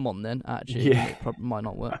fucking come on then attitude. Yeah. It probably might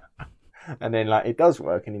not work. And then like it does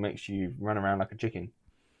work, and he makes you run around like a chicken.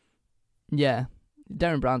 Yeah,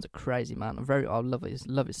 Darren Brown's a crazy man. I love his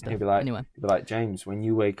stuff. He'd be like, anyway, James, when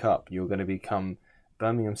you wake up, you're going to become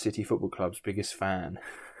Birmingham City Football Club's biggest fan.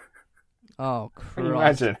 oh Can you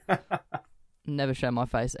Christ! imagine? Never show my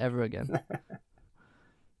face ever again.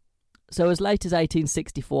 So as late as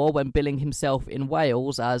 1864, when billing himself in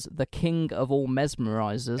Wales as the king of all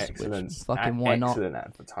mesmerisers, Excellent. which fucking why not? Excellent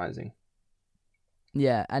advertising.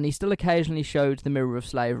 Yeah, and he still occasionally showed the mirror of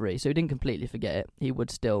slavery, so he didn't completely forget it. He would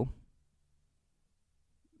still,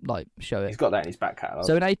 like, show it. He's got that in his back catalogue.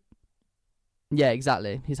 So yeah,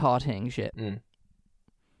 exactly. His hard-hitting shit.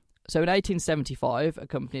 So in 1875,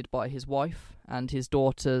 accompanied by his wife and his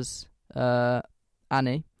daughters,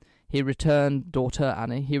 Annie, he returned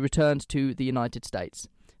to the United States,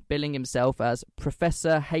 billing himself as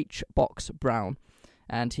Professor H. Box Brown,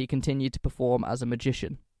 and he continued to perform as a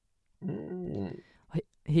magician.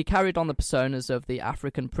 He carried on the personas of the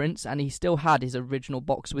African prince, and he still had his original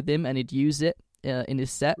box with him, and he'd use it in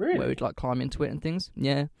his set, Really? where he'd like climb into it and things.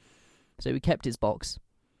 Yeah, so he kept his box.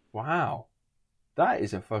 Wow. That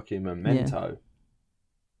is a fucking memento.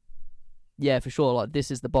 Yeah, for sure. Like,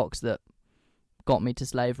 this is the box that got me to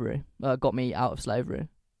slavery, got me out of slavery.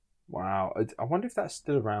 Wow. I wonder if that's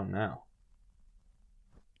still around now.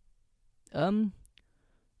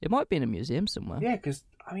 It might be in a museum somewhere. Yeah, because,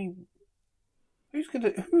 I mean,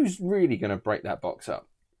 who's really gonna break that box up?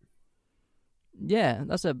 Yeah,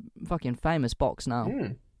 that's a fucking famous box now.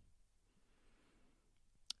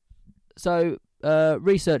 So,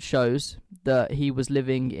 research shows that he was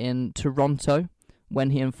living in Toronto when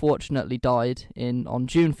he unfortunately died on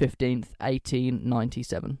June 15th,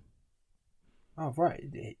 1897. Oh,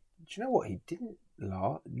 right. Do you know what? He didn't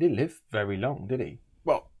live very long, did he?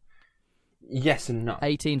 Well, yes and no.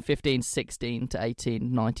 1815-16 to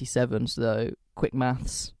 1897, so quick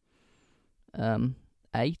maths.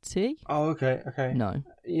 80? Oh, okay. No.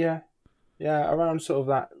 Yeah, around sort of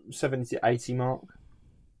that 70 to 80 mark.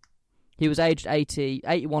 He was aged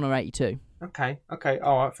 81 or 82. Okay.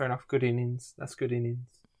 All right, fair enough. Good innings. That's good innings.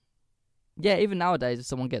 Yeah, even nowadays, if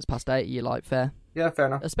someone gets past 80, you're like, fair. Yeah, fair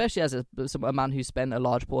enough. Especially as a man who spent a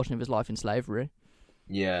large portion of his life in slavery.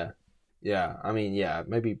 Yeah. I mean, yeah,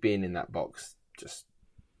 maybe being in that box just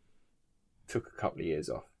took a couple of years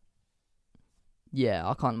off. Yeah,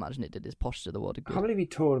 I can't imagine it did his posture the world of good. I can't believe he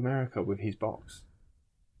toured America with his box.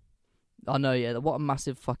 I know, yeah. What a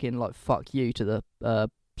massive fucking, like, fuck you to the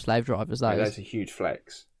slave drivers, that is. That's a huge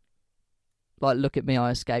flex. Like, look at me,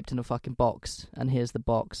 I escaped in a fucking box, and here's the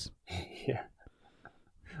box. Yeah.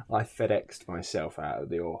 I FedExed myself out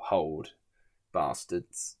of your hold,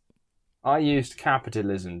 bastards. I used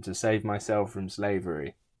capitalism to save myself from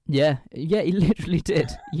slavery. Yeah, he literally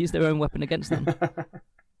did. He used their own weapon against them.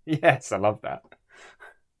 Yes, I love that.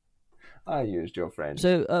 I used your friend.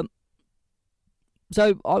 So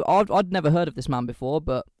I'd never heard of this man before,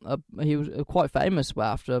 but he was quite famous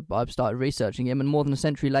after I started researching him, and more than a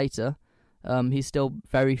century later, he's still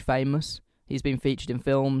very famous. He's been featured in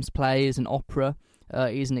films, plays, and opera.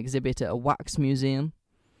 He's an exhibit at a wax museum.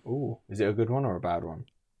 Ooh, is it a good one or a bad one?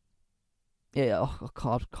 Yeah,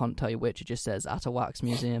 I can't tell you which. It just says at a wax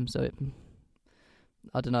museum, so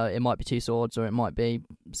I don't know. It might be two swords, or it might be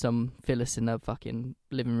some Phyllis in a fucking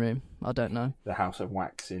living room. I don't know. The House of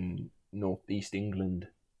Wax in northeast England.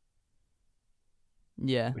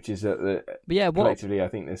 Yeah, which is collectively, I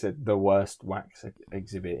think they said the worst wax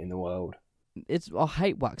exhibit in the world. I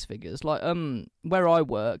hate wax figures. Like where I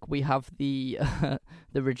work, we have the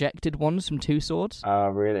the rejected ones from Two Swords. Oh,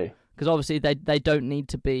 really? Because obviously they don't need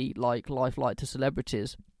to be like lifelike to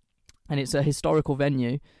celebrities, and it's a historical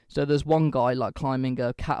venue. So there's one guy like climbing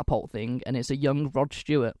a catapult thing, and it's a young Rod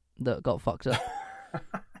Stewart that got fucked up.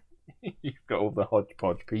 You've got all the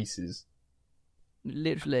hodgepodge pieces.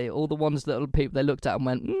 Literally, all the ones that people they looked at and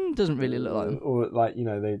went, doesn't really look like them. Or like, you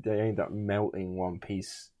know, they end up melting one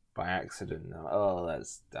piece by accident. Oh,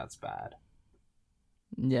 that's bad.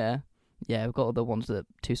 Yeah, we've got all the ones that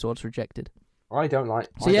Two Swords rejected. I don't like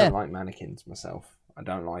mannequins myself. I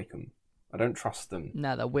don't like them. I don't trust them.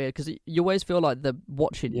 No, they're weird because you always feel like they're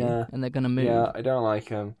watching you and they're gonna move. Yeah, I don't like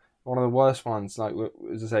them. One of the worst ones, like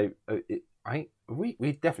as I say, we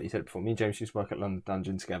definitely said it before. Me and James used to work at London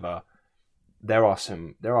Dungeon together. There are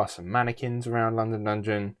some mannequins around London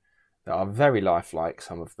Dungeon that are very lifelike,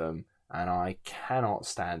 some of them, and I cannot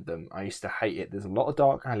stand them. I used to hate it. There's a lot of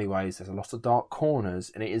dark alleyways, there's a lot of dark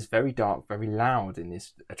corners, and it is very dark, very loud in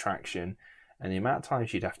this attraction. And the amount of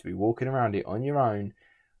times you'd have to be walking around it on your own,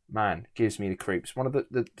 man, gives me the creeps. One of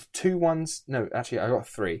the two ones, no, actually I got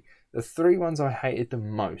three. The three ones I hated the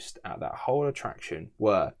most at that whole attraction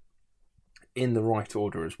were, in the right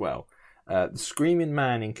order as well, the Screaming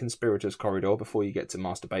Man in Conspirators Corridor before you get to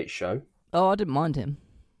Master Bates' show. Oh, I didn't mind him.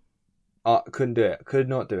 I couldn't do it. Could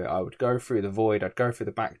not do it. I would go through the void. I'd go through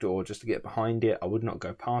the back door just to get behind it. I would not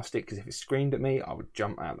go past it because if it screamed at me, I would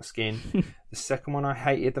jump out of the skin. The second one I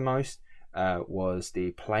hated the most was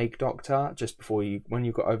the Plague Doctor just before when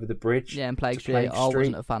you got over the bridge. Yeah, in Plague Street. I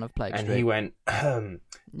wasn't a fan of Plague Street. And he went,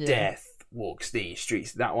 death walks these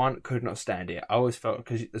streets. That one, could not stand it. I always felt,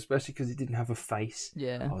 especially because he didn't have a face.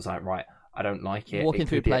 Yeah. I was like, right, I don't like it. Walking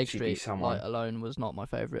through Plague Street Street alone was not my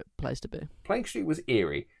favourite place to be. Plague Street was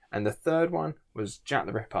eerie. And the third one was Jack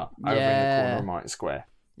the Ripper over in the corner of Martin Square.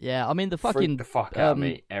 Yeah, I mean the fucking... Freaked the fuck out of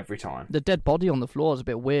me every time. The dead body on the floor is a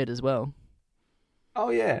bit weird as well. Oh,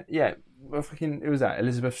 yeah. Well, fucking, it was that,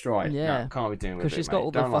 Elizabeth Stride. Yeah. No, can't be doing with it, because she's got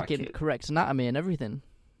all the don't fucking like correct anatomy and everything.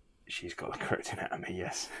 She's got the correct anatomy,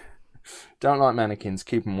 yes. Don't like mannequins,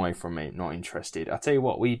 keep them away from me, not interested. I'll tell you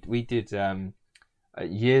what, we did...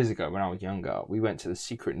 years ago, when I was younger, we went to the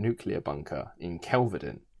secret nuclear bunker in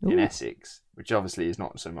Kelvedon in Essex, which obviously is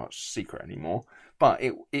not so much secret anymore, but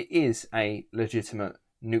it is a legitimate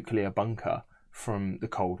nuclear bunker from the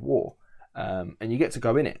Cold War. And you get to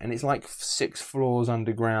go in it, and it's like 6 floors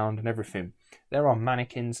underground and everything. There are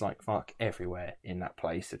mannequins like fuck everywhere in that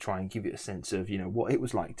place to try and give you a sense of, what it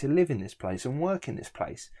was like to live in this place and work in this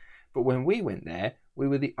place. But when we went there, we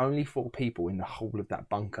were the only 4 people in the whole of that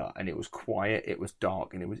bunker, and it was quiet, it was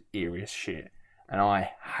dark, and it was eerie as shit. And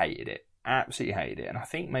I hated it. Absolutely hated it. And I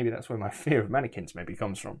think maybe that's where my fear of mannequins maybe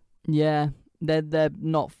comes from. Yeah, they're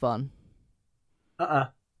not fun.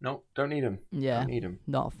 No, don't need them. Yeah, don't need them.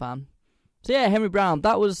 Not a fan. So yeah, Henry Brown,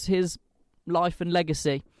 that was his life and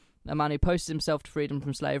legacy. A man who posted himself to freedom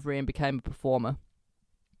from slavery and became a performer.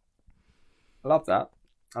 I love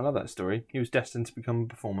that story. He was destined to become a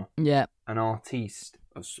performer. Yeah. An artiste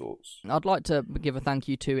of sorts. I'd like to give a thank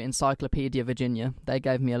you to Encyclopedia Virginia. They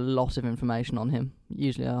gave me a lot of information on him.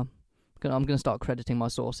 Usually I'm going to start crediting my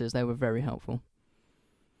sources. They were very helpful.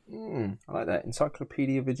 I like that.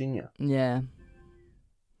 Encyclopedia Virginia. Yeah.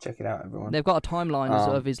 Check it out, everyone. They've got a timeline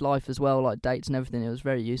of his life as well, like dates and everything. It was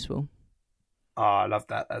very useful. I love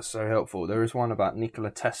that. That's so helpful. There is one about Nikola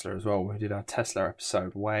Tesla as well. We did our Tesla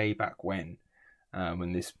episode way back when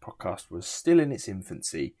this podcast was still in its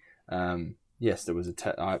infancy. Yes, there was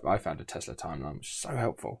I found a Tesla timeline, which is so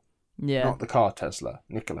helpful. Yeah. Not the car Tesla,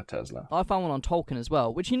 Nikola Tesla. I found one on Tolkien as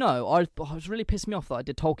well, which, I was really pissed me off that I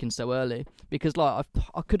did Tolkien so early, because, I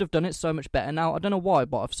could have done it so much better now. I don't know why,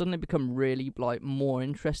 but I've suddenly become really, more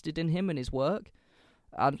interested in him and his work,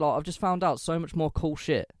 and, I've just found out so much more cool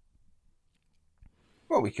shit.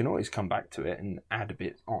 Well, we can always come back to it and add a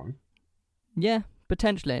bit on. Yeah,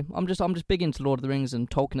 potentially. I'm just big into Lord of the Rings and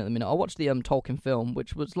Tolkien at the minute. I watched the Tolkien film,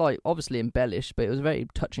 which was, obviously embellished, but it was a very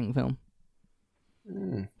touching film.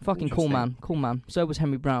 Fucking cool man. So was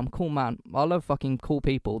Henry Brown. Cool man. I love fucking cool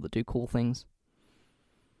people that do cool things.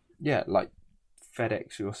 Yeah, like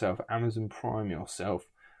FedEx yourself, Amazon Prime yourself,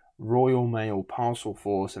 Royal Mail, Parcel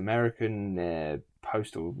Force, American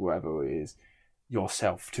Postal, whatever it is,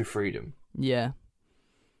 yourself to freedom. Yeah.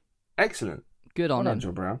 Excellent. Good on him.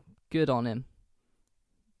 John Brown. Good on him.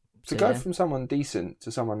 To go from someone decent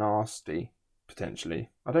to someone nasty,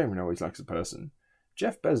 potentially, I don't even know what he's like as a person.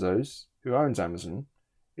 Jeff Bezos, who owns Amazon,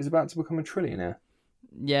 is about to become a trillionaire.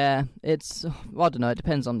 Yeah, it's... I don't know, it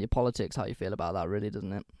depends on your politics, how you feel about that, really,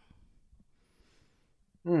 doesn't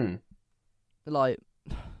it?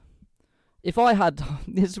 If I had...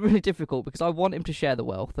 It's really difficult, because I want him to share the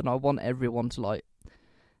wealth, and I want everyone to,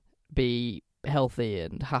 be healthy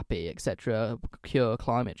and happy, etc., cure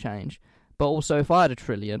climate change. But also, if I had $1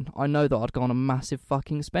 trillion, I know that I'd go on a massive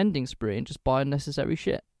fucking spending spree and just buy unnecessary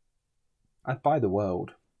shit. I'd buy the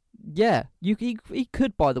world. Yeah, he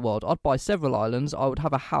could buy the world. I'd buy several islands. I would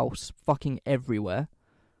have a house fucking everywhere.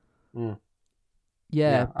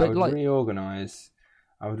 Yeah, but I would reorganize.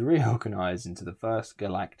 I would reorganize into the first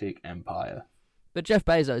galactic empire. But Jeff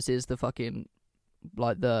Bezos is the fucking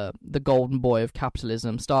the golden boy of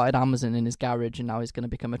capitalism. Started Amazon in his garage, and now he's going to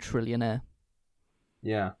become a trillionaire.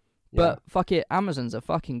 Yeah. But fuck it, Amazon's a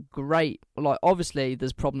fucking great. Obviously,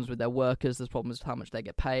 there's problems with their workers. There's problems with how much they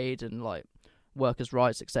get paid, and workers'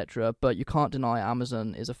 rights, etc. But you can't deny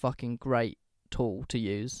Amazon is a fucking great tool to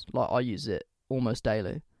use. Like, I use it almost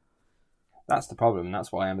daily. That's the problem.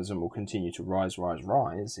 That's why Amazon will continue to rise,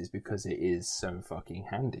 is because it is so fucking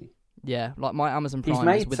handy. Yeah, like my Amazon Prime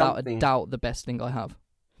is without a doubt the best thing I have.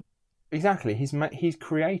 Exactly. He's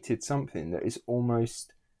created something that is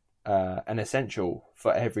almost an essential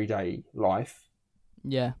for everyday life.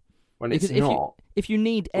 Yeah. When because it's not. If you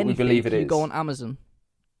need anything, you go on Amazon.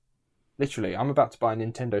 Literally, I'm about to buy a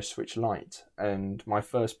Nintendo Switch Lite, and my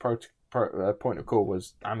first point of call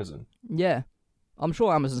was Amazon. Yeah. I'm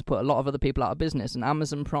sure Amazon's put a lot of other people out of business, and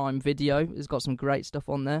Amazon Prime Video has got some great stuff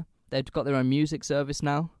on there. They've got their own music service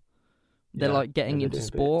now. They're like getting into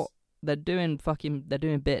sport. Bits. They're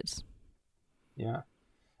doing bits. Yeah.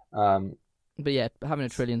 But yeah, having a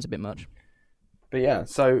trillion's a bit much. But yeah,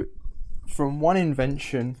 so from one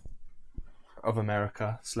invention of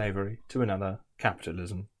America, slavery, to another,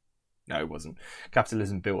 capitalism. No, it wasn't.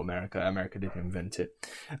 Capitalism built America. America didn't invent it.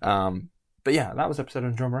 But yeah, that was an episode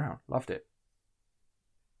on John Brown. Loved it.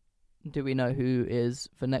 Do we know who is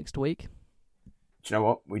for next week? Do you know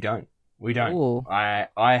what? We don't. Ooh. I'll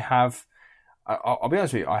be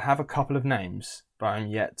honest with you, I have a couple of names, but I'm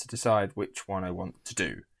yet to decide which one I want to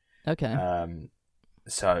do. Okay.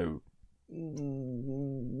 So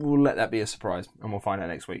we'll let that be a surprise, and we'll find out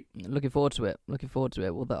next week. Looking forward to it.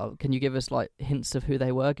 Well, can you give us like hints of who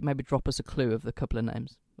they were? Maybe drop us a clue of the couple of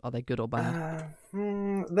names. Are they good or bad?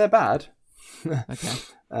 They're bad. Okay.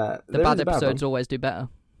 The bad episodes always do better.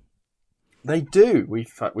 They do.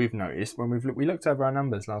 We've noticed when we looked over our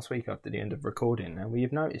numbers last week after the end of recording, and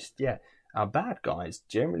we've noticed, our bad guys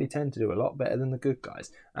generally tend to do a lot better than the good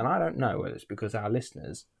guys. And I don't know whether it's because our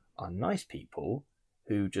listeners are nice people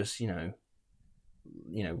who just, want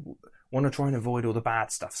to try and avoid all the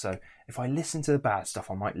bad stuff. So if I listen to the bad stuff,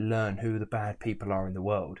 I might learn who the bad people are in the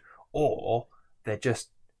world. Or they're just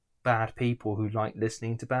bad people who like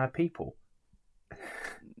listening to bad people.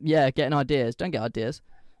 Yeah, getting ideas. Don't get ideas.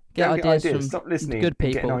 Get ideas from Stop listening. Good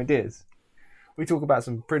people. Getting ideas. We talk about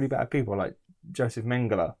some pretty bad people like Joseph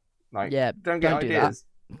Mengele. Don't get ideas.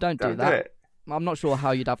 Don't do that. Do it. I'm not sure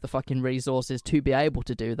how you'd have the fucking resources to be able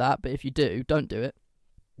to do that, but if you do, don't do it.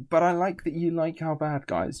 But I like that you like our bad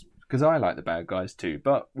guys, because I like the bad guys too,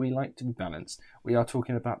 but we like to be balanced. We are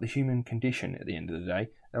talking about the human condition at the end of the day.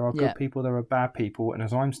 There are good people, there are bad people, and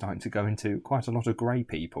as I'm starting to go into quite a lot of grey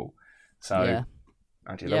people. So... Yeah.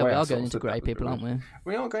 We are going into grey people, aren't we?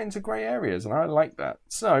 We are going into grey areas, and I like that.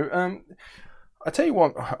 So, I tell you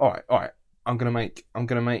what. All right. I'm gonna make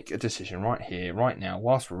a decision right here, right now,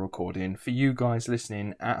 whilst we're recording, for you guys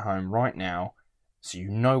listening at home right now, so you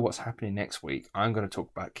know what's happening next week. I'm going to talk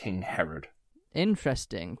about King Herod.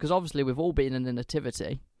 Interesting, because obviously we've all been in the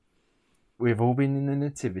Nativity. We've all been in the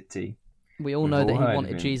Nativity. We all know that he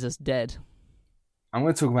wanted Jesus dead. I'm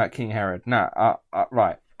going to talk about King Herod. Now,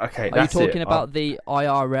 right. Okay, Are you talking about the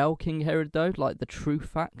IRL King Herod, though? Like the true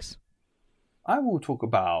facts? I will talk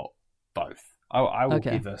about both. I will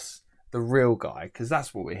give us the real guy, because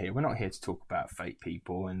that's what we're here. We're not here to talk about fake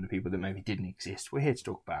people and the people that maybe didn't exist. We're here to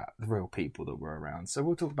talk about the real people that were around. So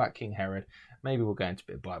we'll talk about King Herod. Maybe we'll go into a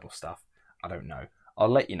bit of Bible stuff. I don't know. I'll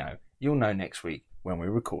let you know. You'll know next week when we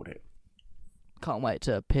record it. Can't wait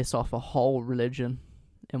to piss off a whole religion.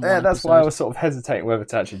 That's why I was sort of hesitating whether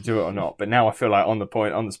to actually do it or not. But now I feel like on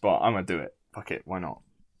the spot, I'm going to do it. Fuck it, why not?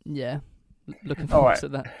 Yeah, looking forward to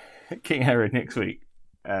that. King Herod next week.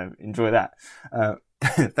 Enjoy that.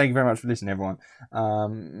 Thank you very much for listening, everyone.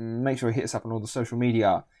 Make sure you hit us up on all the social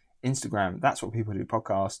media. Instagram, That's What People Do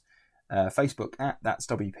Podcast. Facebook, That's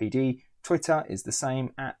WPD. Twitter is the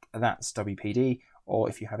same, That's WPD. Or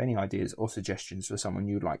if you have any ideas or suggestions for someone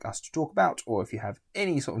you'd like us to talk about, or if you have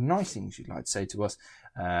any sort of nice things you'd like to say to us,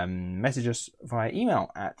 message us via email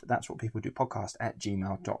at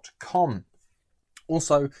that'swhatpeopledopodcast@gmail.com.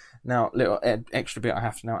 Also, now, little extra bit I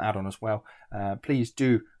have to now add on as well. Please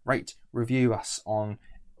do rate, review us on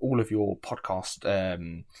all of your podcast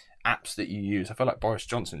apps that you use. I feel like Boris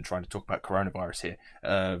Johnson trying to talk about coronavirus here.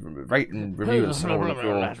 Rate and review us on all of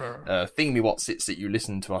your thingy-whatsits that you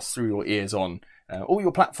listen to us through your ears on. All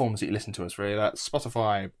your platforms that you listen to us, really. That's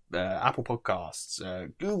Spotify, Apple Podcasts,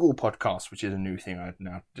 Google Podcasts, which is a new thing I've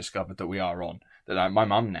now discovered that we are on, that my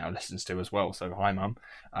mum now listens to as well. So, hi, Mum.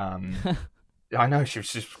 I know, she was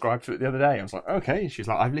subscribed to it the other day. I was like, okay. She's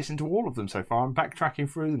like, I've listened to all of them so far. I'm backtracking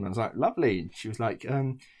through them. I was like, lovely. She was like,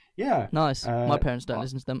 yeah. Nice. My parents don't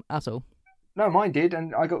listen to them at all. No, mine did,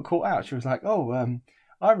 and I got caught out. She was like,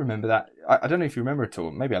 I remember that. I don't know if you remember at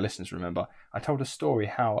all. Maybe our listeners remember. I told a story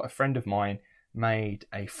how a friend of mine made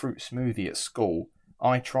a fruit smoothie at school.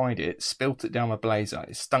 I tried it, spilt it down my blazer.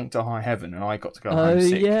 It stunk to high heaven, and I got to go home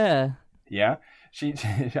sick. Oh, yeah. Yeah,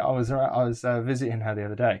 I was visiting her the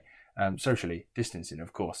other day, socially distancing,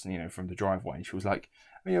 of course, from the driveway. And she was like,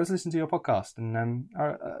 I was listening to your podcast, and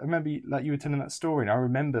I remember you were telling that story, and I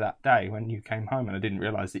remember that day when you came home, and I didn't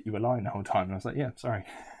realise that you were lying the whole time. And I was like, yeah, sorry.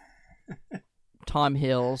 Time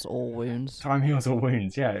heals all wounds. Time heals all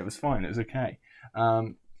wounds. Yeah, it was fine. It was okay.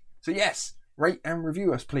 So yes, rate and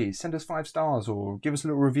review us, please. Send us 5 stars or give us a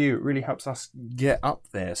little review. It really helps us get up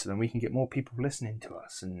there, so then we can get more people listening to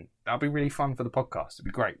us, and that'll be really fun for the podcast. It'd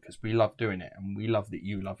be great because we love doing it, and we love that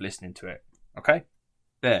you love listening to it. Okay,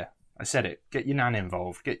 there. I said it. Get your nan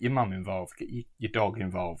involved. Get your mum involved. Get your dog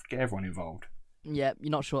involved. Get everyone involved. Yeah, you're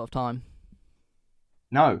not short of time.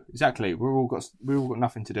 No, exactly. We've all got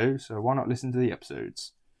nothing to do, so why not listen to the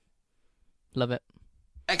episodes? Love it.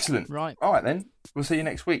 Excellent. Right. All right then. We'll see you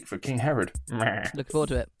next week for King Herod. Looking forward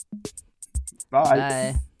to it. Bye.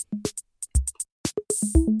 Bye.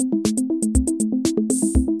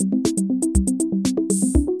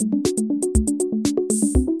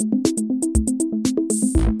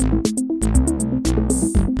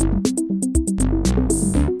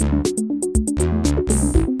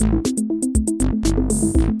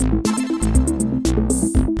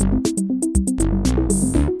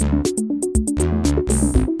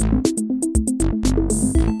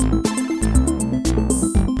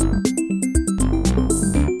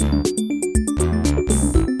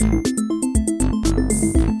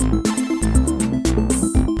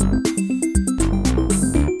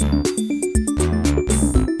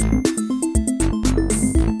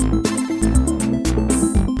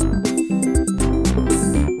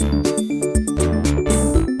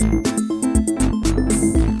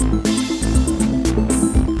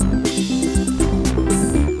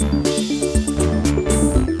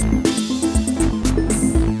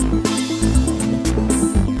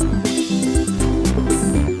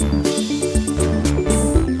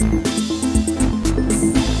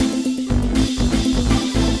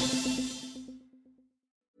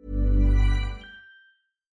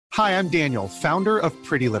 Hi, I'm Daniel, founder of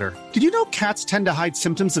Pretty Litter. Did you know cats tend to hide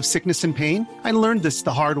symptoms of sickness and pain? I learned this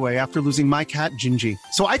the hard way after losing my cat, Gingy.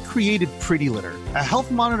 So I created Pretty Litter, a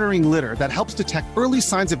health monitoring litter that helps detect early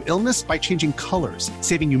signs of illness by changing colors,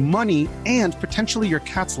 saving you money and potentially your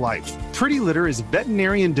cat's life. Pretty Litter is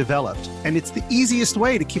veterinarian developed, and it's the easiest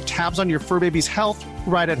way to keep tabs on your fur baby's health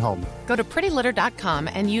right at home. Go to prettylitter.com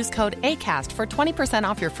and use code ACAST for 20%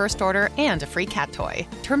 off your first order and a free cat toy.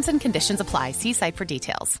 Terms and conditions apply. See site for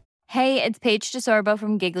details. Hey, it's Paige DeSorbo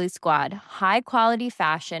from Giggly Squad. High quality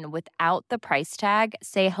fashion without the price tag.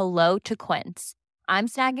 Say hello to Quince. I'm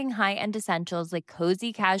snagging high-end essentials like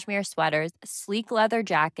cozy cashmere sweaters, sleek leather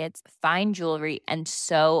jackets, fine jewelry, and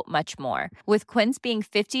so much more. With Quince being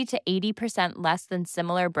 50 to 80% less than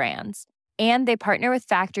similar brands. And they partner with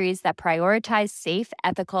factories that prioritize safe,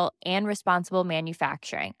 ethical, and responsible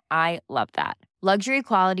manufacturing. I love that. Luxury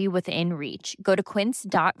quality within reach. Go to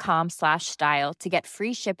quince.com/style to get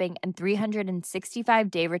free shipping and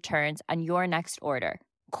 365-day returns on your next order.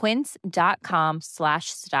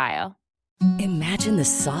 Quince.com/style. Imagine the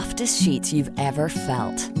softest sheets you've ever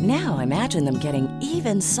felt. Now imagine them getting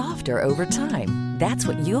even softer over time. That's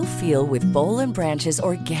what you'll feel with Boll & Branch's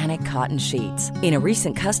organic cotton sheets. In a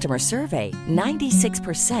recent customer survey,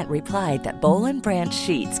 96% replied that Boll & Branch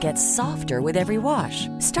sheets get softer with every wash.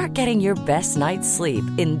 Start getting your best night's sleep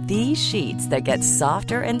in these sheets that get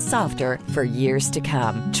softer and softer for years to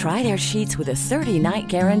come. Try their sheets with a 30-night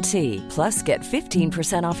guarantee. Plus, get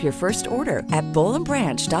 15% off your first order at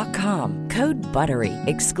bollandbranch.com. Code BUTTERY.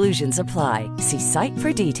 Exclusions apply. See site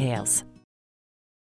for details.